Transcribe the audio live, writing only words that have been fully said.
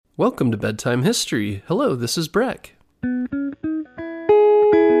Welcome to Bedtime History. Hello, this is Breck.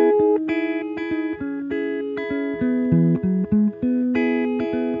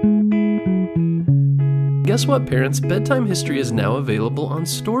 Guess what, parents? Bedtime History is now available on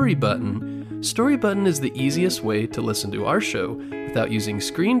Storybutton. Storybutton is the easiest way to listen to our show without using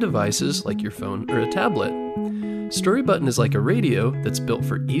screen devices like your phone or a tablet. Storybutton is like a radio that's built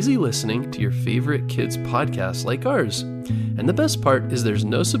for easy listening to your favorite kids' podcasts like ours. And the best part is there's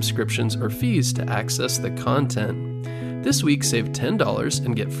no subscriptions or fees to access the content. This week, save $10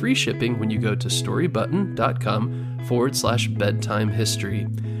 and get free shipping when you go to storybutton.com/bedtime history.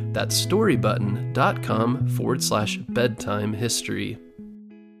 That's storybutton.com/bedtime history.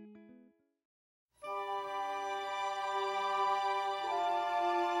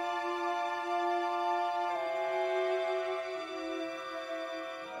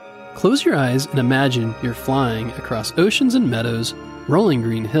 Close your eyes and imagine you're flying across oceans and meadows, rolling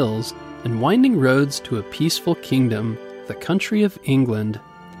green hills, and winding roads to a peaceful kingdom, the country of England.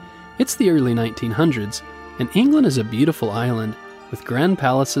 It's the early 1900s, and England is a beautiful island with grand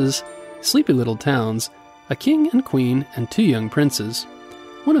palaces, sleepy little towns, a king and queen, and 2 young princes.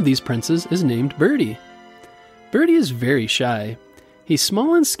 One of these princes is named Bertie. Bertie is very shy. He's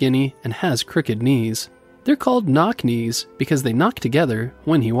small and skinny and has crooked knees. They're called knock knees because they knock together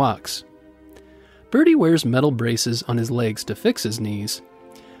when he walks. Bertie wears metal braces on his legs to fix his knees.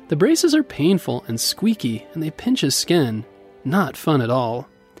 The braces are painful and squeaky, and they pinch his skin. Not fun at all.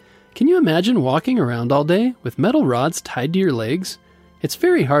 Can you imagine walking around all day with metal rods tied to your legs? It's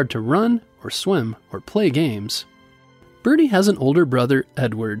very hard to run or swim or play games. Bertie has an older brother,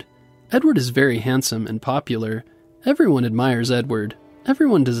 Edward. Edward is very handsome and popular. Everyone admires Edward.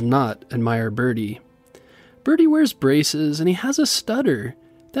 Everyone does not admire Bertie. Bertie wears braces and he has a stutter.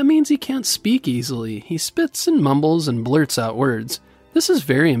 That means he can't speak easily. He spits and mumbles and blurts out words. This is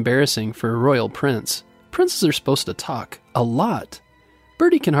very embarrassing for a royal prince. Princes are supposed to talk a lot.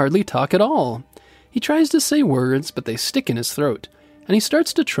 Bertie can hardly talk at all. He tries to say words, but they stick in his throat, and he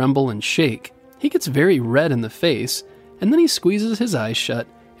starts to tremble and shake. He gets very red in the face, and then he squeezes his eyes shut,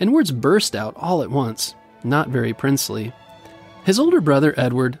 and words burst out all at once. Not very princely. His older brother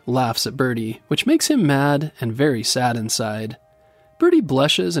Edward laughs at Bertie, which makes him mad and very sad inside. Bertie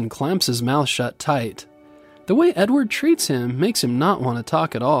blushes and clamps his mouth shut tight. The way Edward treats him makes him not want to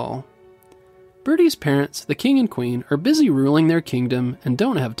talk at all. Bertie's parents, the king and queen, are busy ruling their kingdom and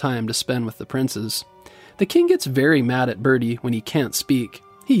don't have time to spend with the princes. The king gets very mad at Bertie when he can't speak.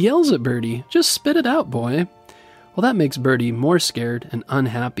 He yells at Bertie, "Just spit it out, boy." Well, that makes Bertie more scared and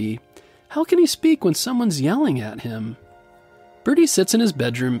unhappy. How can he speak when someone's yelling at him? Bertie sits in his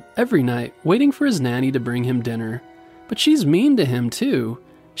bedroom every night waiting for his nanny to bring him dinner. But she's mean to him too.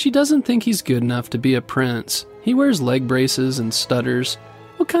 She doesn't think he's good enough to be a prince. He wears leg braces and stutters.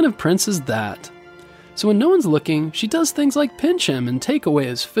 What kind of prince is that? So when no one's looking, she does things like pinch him and take away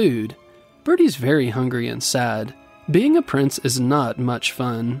his food. Bertie's very hungry and sad. Being a prince is not much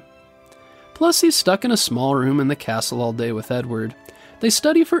fun. Plus, he's stuck in a small room in the castle all day with Edward. They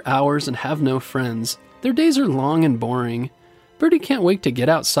study for hours and have no friends. Their days are long and boring. Bertie can't wait to get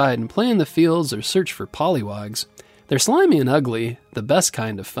outside and play in the fields or search for pollywogs. They're slimy and ugly, the best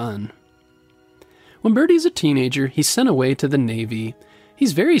kind of fun. When Bertie's a teenager, he's sent away to the Navy.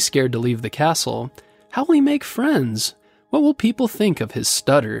 He's very scared to leave the castle. How will he make friends? What will people think of his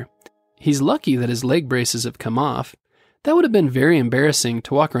stutter? He's lucky that his leg braces have come off. That would have been very embarrassing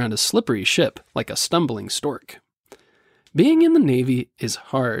to walk around a slippery ship like a stumbling stork. Being in the Navy is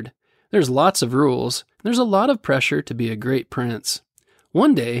hard. There's lots of rules. There's a lot of pressure to be a great prince.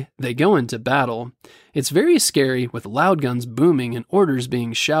 One day, they go into battle. It's very scary with loud guns booming and orders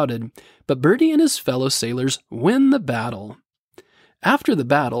being shouted, but Bertie and his fellow sailors win the battle. After the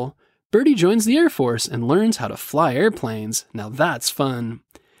battle, Bertie joins the Air Force and learns how to fly airplanes. Now that's fun.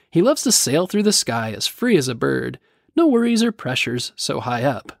 He loves to sail through the sky as free as a bird. No worries or pressures so high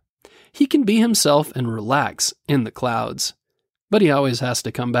up. He can be himself and relax in the clouds. But he always has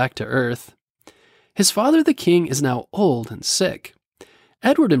to come back to Earth. His father, the king, is now old and sick.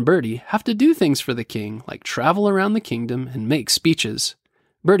 Edward and Bertie have to do things for the king, like travel around the kingdom and make speeches.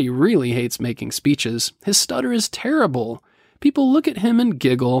 Bertie really hates making speeches. His stutter is terrible. People look at him and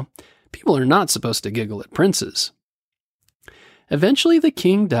giggle. People are not supposed to giggle at princes. Eventually the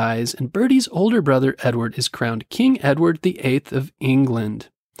king dies, and Bertie's older brother Edward is crowned King Edward VIII of England.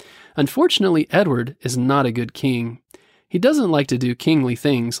 Unfortunately, Edward is not a good king. He doesn't like to do kingly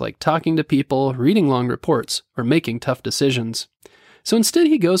things like talking to people, reading long reports, or making tough decisions. So instead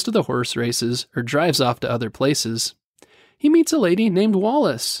he goes to the horse races or drives off to other places. He meets a lady named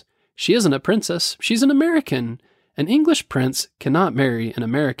Wallis. She isn't a princess, she's an American. An English prince cannot marry an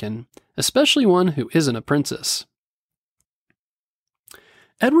American, especially one who isn't a princess.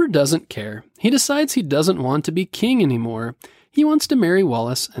 Edward doesn't care. He decides he doesn't want to be king anymore. He wants to marry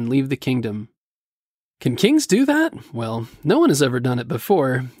Wallis and leave the kingdom. Can kings do that? Well, no one has ever done it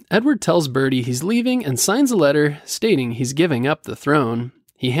before. Edward tells Bertie he's leaving and signs a letter stating he's giving up the throne.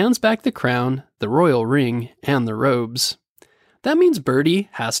 He hands back the crown, the royal ring, and the robes. That means Bertie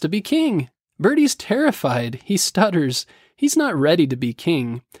has to be king. Bertie's terrified. He stutters. He's not ready to be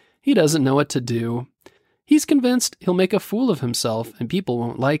king. He doesn't know what to do. He's convinced he'll make a fool of himself and people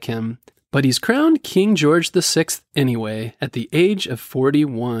won't like him. But he's crowned King George VI anyway, at the age of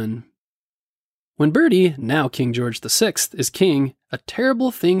 41. When Bertie, now King George VI, is king, a terrible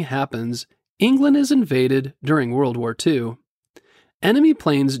thing happens. England is invaded during World War II. Enemy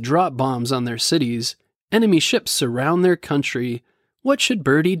planes drop bombs on their cities. Enemy ships surround their country. What should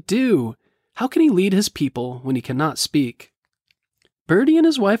Bertie do? How can he lead his people when he cannot speak? Bertie and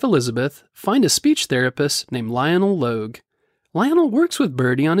his wife Elizabeth find a speech therapist named Lionel Logue. Lionel works with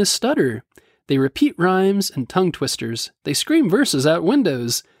Bertie on his stutter. They repeat rhymes and tongue twisters. They scream verses out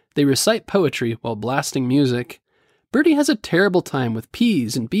windows. They recite poetry while blasting music. Bertie has a terrible time with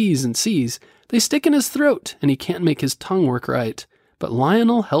P's and B's and C's. They stick in his throat, and he can't make his tongue work right. But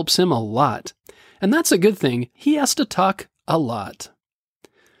Lionel helps him a lot. And that's a good thing. He has to talk a lot.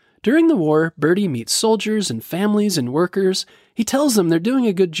 During the war, Bertie meets soldiers and families and workers. He tells them they're doing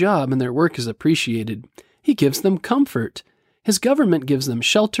a good job and their work is appreciated. He gives them comfort. His government gives them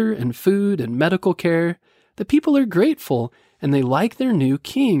shelter and food and medical care. The people are grateful, and they like their new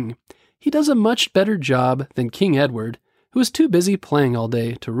king. He does a much better job than King Edward, who was too busy playing all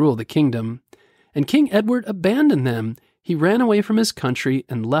day to rule the kingdom. And King Edward abandoned them. He ran away from his country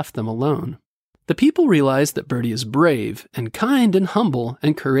and left them alone. The people realize that Bertie is brave and kind and humble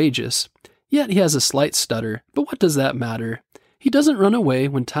and courageous. Yet he has a slight stutter, but what does that matter? He doesn't run away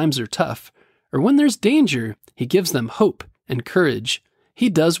when times are tough, or when there's danger. He gives them hope and courage. He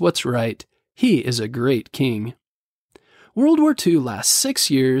does what's right. He is a great king. World War II lasts 6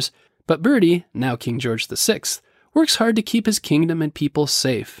 years, but Bertie, now King George VI, works hard to keep his kingdom and people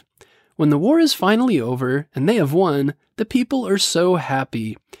safe. When the war is finally over and they have won, the people are so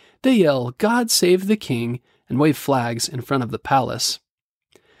happy. They yell, "God save the king," and wave flags in front of the palace.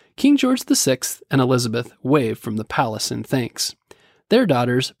 King George VI and Elizabeth wave from the palace in thanks. Their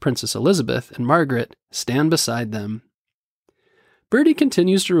daughters, Princess Elizabeth and Margaret, stand beside them. Bertie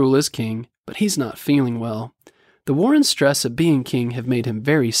continues to rule as king, but he's not feeling well. The war and stress of being king have made him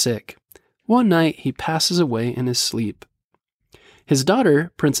very sick. One night, he passes away in his sleep. His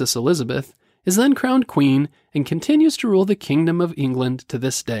daughter, Princess Elizabeth, is then crowned queen and continues to rule the Kingdom of England to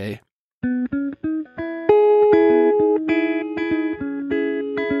this day.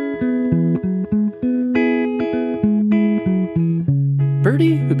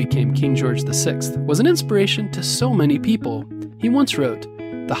 Bertie, who became King George VI, was an inspiration to so many people. He once wrote,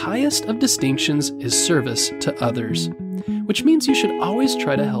 "The highest of distinctions is service to others," which means you should always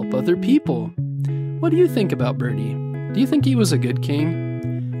try to help other people. What do you think about Bertie? Do you think he was a good king?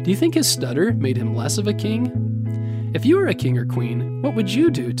 Do you think his stutter made him less of a king? If you were a king or queen, what would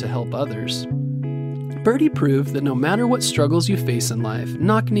you do to help others? Bertie proved that no matter what struggles you face in life,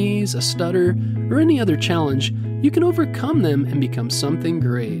 knock-knees, a stutter, or any other challenge, you can overcome them and become something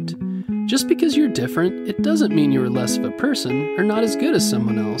great. Just because you're different, it doesn't mean you're less of a person or not as good as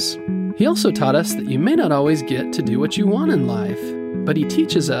someone else. He also taught us that you may not always get to do what you want in life, but he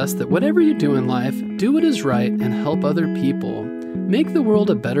teaches us that whatever you do in life, do what is right and help other people. Make the world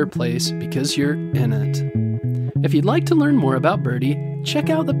a better place because you're in it. If you'd like to learn more about Bertie, check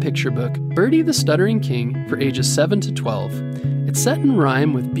out the picture book, Bertie the Stuttering King, for ages 7 to 12. It's set in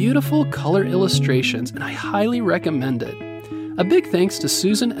rhyme with beautiful color illustrations, and I highly recommend it. A big thanks to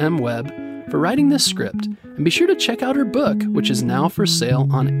Susan M. Webb for writing this script, and be sure to check out her book, which is now for sale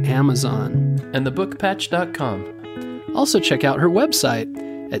on Amazon. And thebookpatch.com. Also check out her website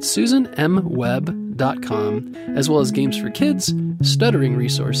at susanmwebb.com, as well as games for kids, stuttering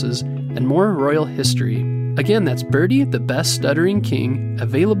resources, and more royal history. Again, that's Bertie the Best Stuttering King,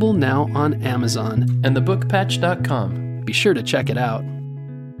 available now on Amazon. And thebookpatch.com. Be sure to check it out.